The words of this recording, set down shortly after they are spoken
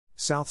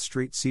South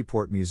Street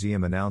Seaport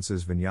Museum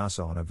announces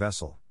Vinyasa on a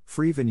vessel.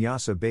 Free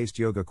Vinyasa-based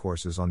yoga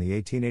courses on the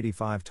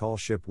 1885 tall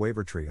ship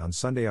Wavertree on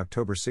Sunday,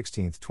 October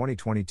 16,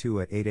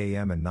 2022 at 8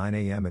 a.m. and 9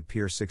 a.m. at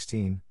Pier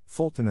 16,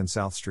 Fulton and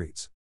South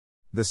Streets.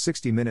 The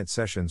 60-minute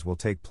sessions will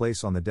take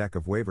place on the deck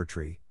of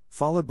Wavertree,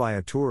 followed by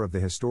a tour of the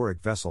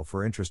historic vessel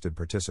for interested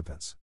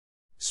participants.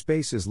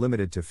 Space is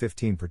limited to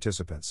 15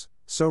 participants,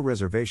 so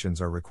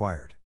reservations are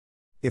required.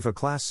 If a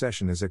class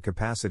session is at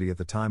capacity at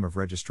the time of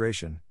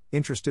registration,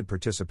 interested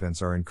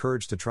participants are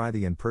encouraged to try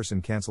the in-person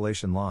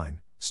cancellation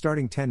line,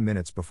 starting 10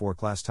 minutes before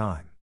class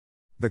time.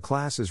 The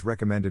class is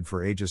recommended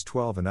for ages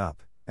 12 and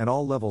up, and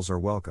all levels are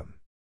welcome.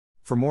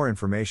 For more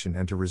information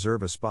and to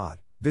reserve a spot,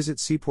 visit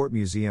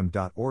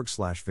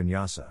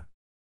seaportmuseum.org/Vinyasa.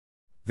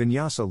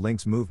 Vinyasa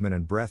links movement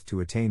and breath to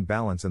attain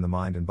balance in the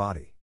mind and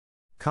body.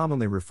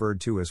 Commonly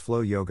referred to as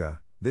flow yoga,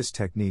 this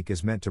technique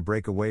is meant to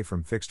break away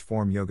from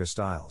fixed-form yoga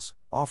styles,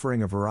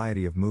 offering a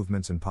variety of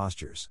movements and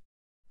postures.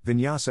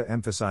 Vinyasa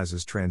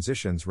emphasizes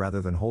transitions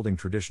rather than holding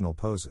traditional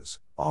poses,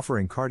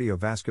 offering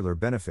cardiovascular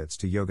benefits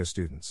to yoga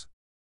students.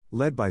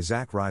 Led by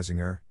Zach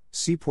Reisinger,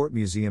 Seaport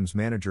Museum's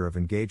Manager of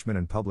Engagement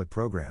and Public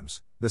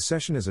Programs, the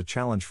session is a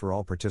challenge for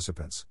all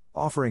participants,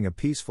 offering a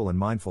peaceful and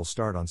mindful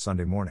start on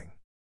Sunday morning.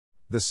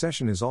 The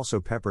session is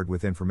also peppered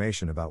with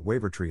information about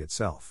Wavertree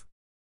itself.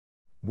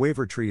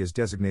 Wavertree is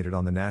designated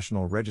on the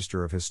National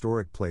Register of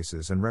Historic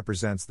Places and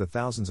represents the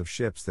thousands of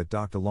ships that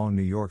docked along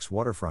New York's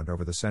waterfront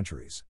over the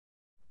centuries.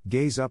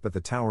 Gaze up at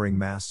the towering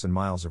masts and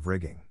miles of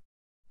rigging.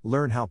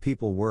 Learn how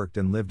people worked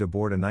and lived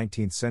aboard a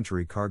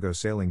 19th-century cargo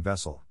sailing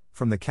vessel,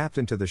 from the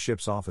captain to the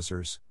ship's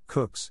officers,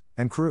 cooks,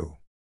 and crew.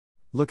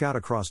 Look out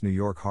across New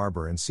York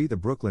Harbor and see the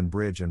Brooklyn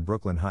Bridge and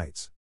Brooklyn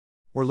Heights.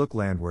 Or look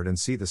landward and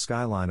see the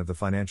skyline of the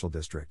financial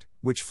district,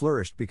 which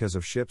flourished because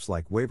of ships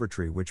like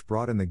Wavertree, which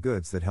brought in the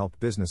goods that helped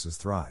businesses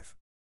thrive.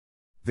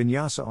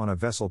 Vinyasa on a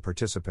vessel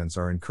participants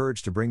are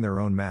encouraged to bring their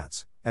own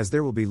mats, as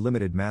there will be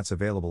limited mats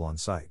available on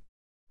site.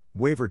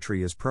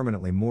 Wavertree is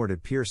permanently moored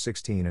at Pier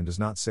 16 and does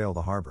not sail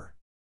the harbor.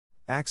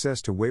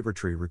 Access to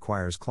Wavertree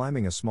requires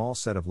climbing a small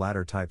set of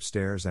ladder-type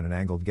stairs and an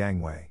angled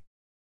gangway.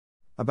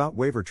 About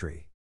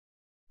Wavertree.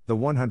 The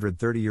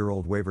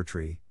 130-year-old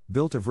Wavertree,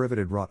 built of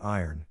riveted wrought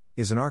iron,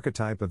 is an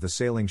archetype of the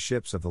sailing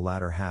ships of the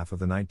latter half of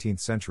the 19th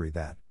century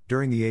that,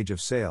 during the age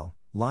of sail,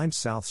 lined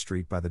South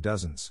Street by the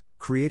dozens,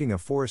 creating a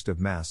forest of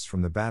masts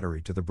from the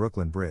Battery to the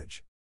Brooklyn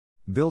Bridge.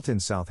 Built in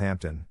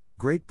Southampton,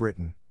 Great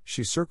Britain,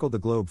 she circled the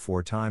globe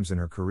 4 times in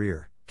her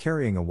career,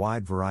 carrying a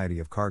wide variety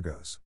of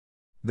cargoes.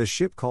 The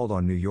ship called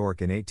on New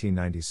York in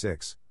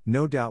 1896,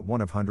 no doubt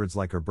one of hundreds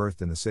like her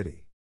berthed in the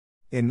city.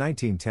 In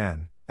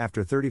 1910,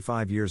 after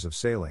 35 years of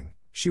sailing,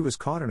 she was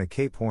caught in a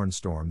Cape Horn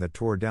storm that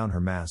tore down her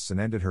masts and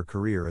ended her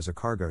career as a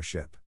cargo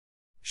ship.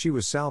 She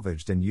was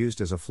salvaged and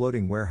used as a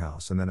floating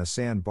warehouse and then a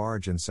sand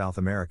barge in South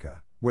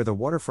America, where the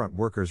waterfront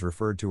workers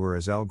referred to her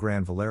as El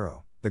Gran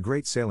Valero, the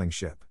Great Sailing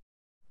Ship.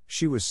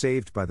 She was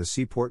saved by the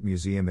Seaport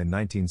Museum in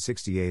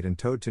 1968 and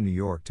towed to New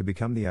York to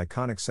become the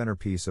iconic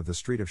centerpiece of the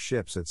Street of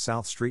Ships at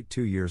South Street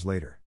 2 years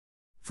later.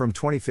 From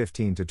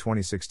 2015 to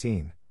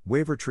 2016,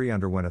 Wavertree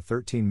underwent a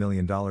 $13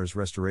 million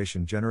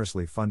restoration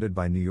generously funded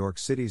by New York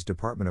City's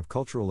Department of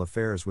Cultural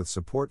Affairs with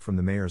support from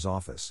the Mayor's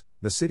Office,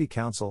 the City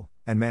Council,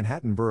 and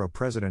Manhattan Borough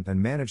President,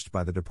 and managed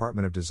by the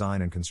Department of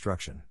Design and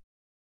Construction.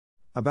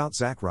 About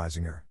Zach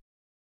Reisinger.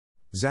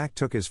 Zach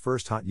took his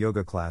first hot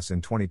yoga class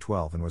in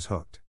 2012 and was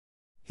hooked.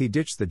 He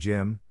ditched the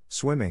gym,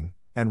 swimming,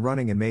 and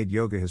running and made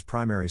yoga his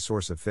primary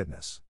source of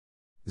fitness.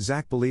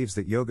 Zach believes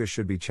that yoga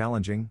should be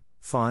challenging,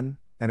 fun,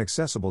 and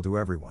accessible to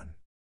everyone.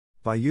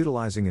 By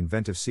utilizing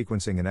inventive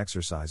sequencing and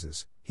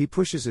exercises, he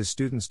pushes his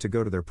students to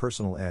go to their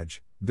personal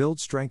edge, build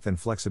strength and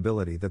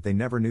flexibility that they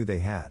never knew they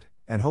had,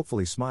 and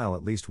hopefully smile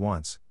at least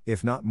once,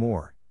 if not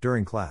more,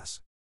 during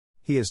class.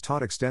 He has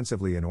taught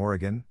extensively in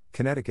Oregon,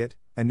 Connecticut,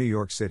 and New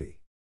York City.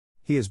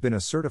 He has been a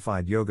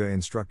certified yoga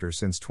instructor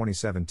since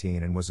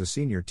 2017 and was a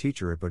senior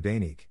teacher at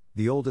Bodanique,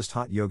 the oldest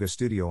hot yoga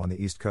studio on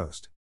the East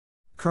Coast.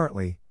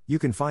 Currently, you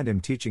can find him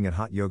teaching at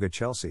Hot Yoga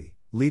Chelsea,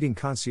 leading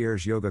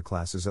concierge yoga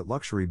classes at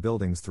luxury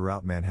buildings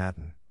throughout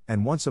Manhattan,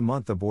 and once a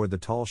month aboard the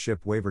tall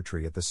ship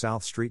Wavertree at the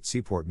South Street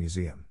Seaport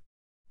Museum.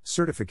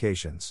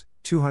 Certifications: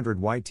 200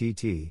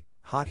 YTT,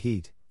 Hot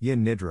Heat,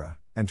 Yin Nidra,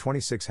 and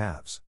 26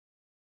 halves.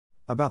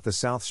 About the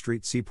South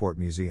Street Seaport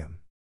Museum.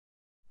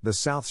 The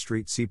South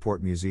Street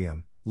Seaport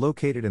Museum,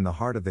 located in the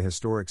heart of the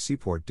historic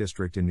Seaport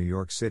District in New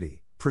York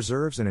City,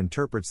 preserves and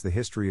interprets the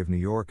history of New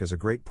York as a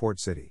great port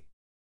city.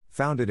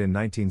 Founded in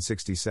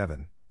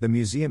 1967, the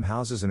museum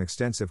houses an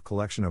extensive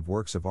collection of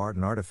works of art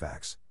and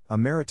artifacts, a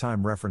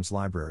maritime reference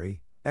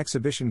library,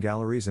 exhibition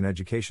galleries and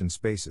education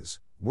spaces,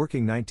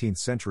 working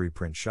 19th-century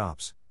print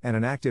shops, and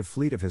an active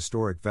fleet of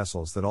historic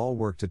vessels that all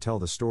work to tell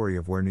the story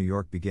of where New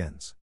York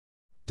begins.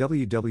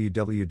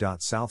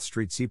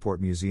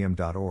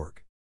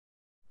 www.southstreetseaportmuseum.org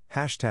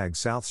 #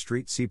 South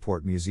Street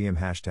Seaport Museum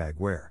 #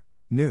 where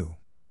New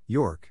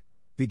York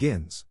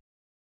begins.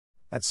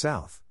 At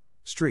South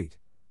Street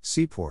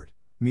Seaport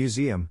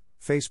Museum,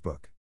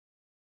 Facebook.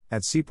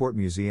 At Seaport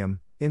Museum,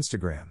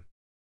 Instagram.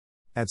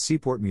 At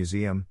Seaport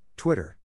Museum, Twitter.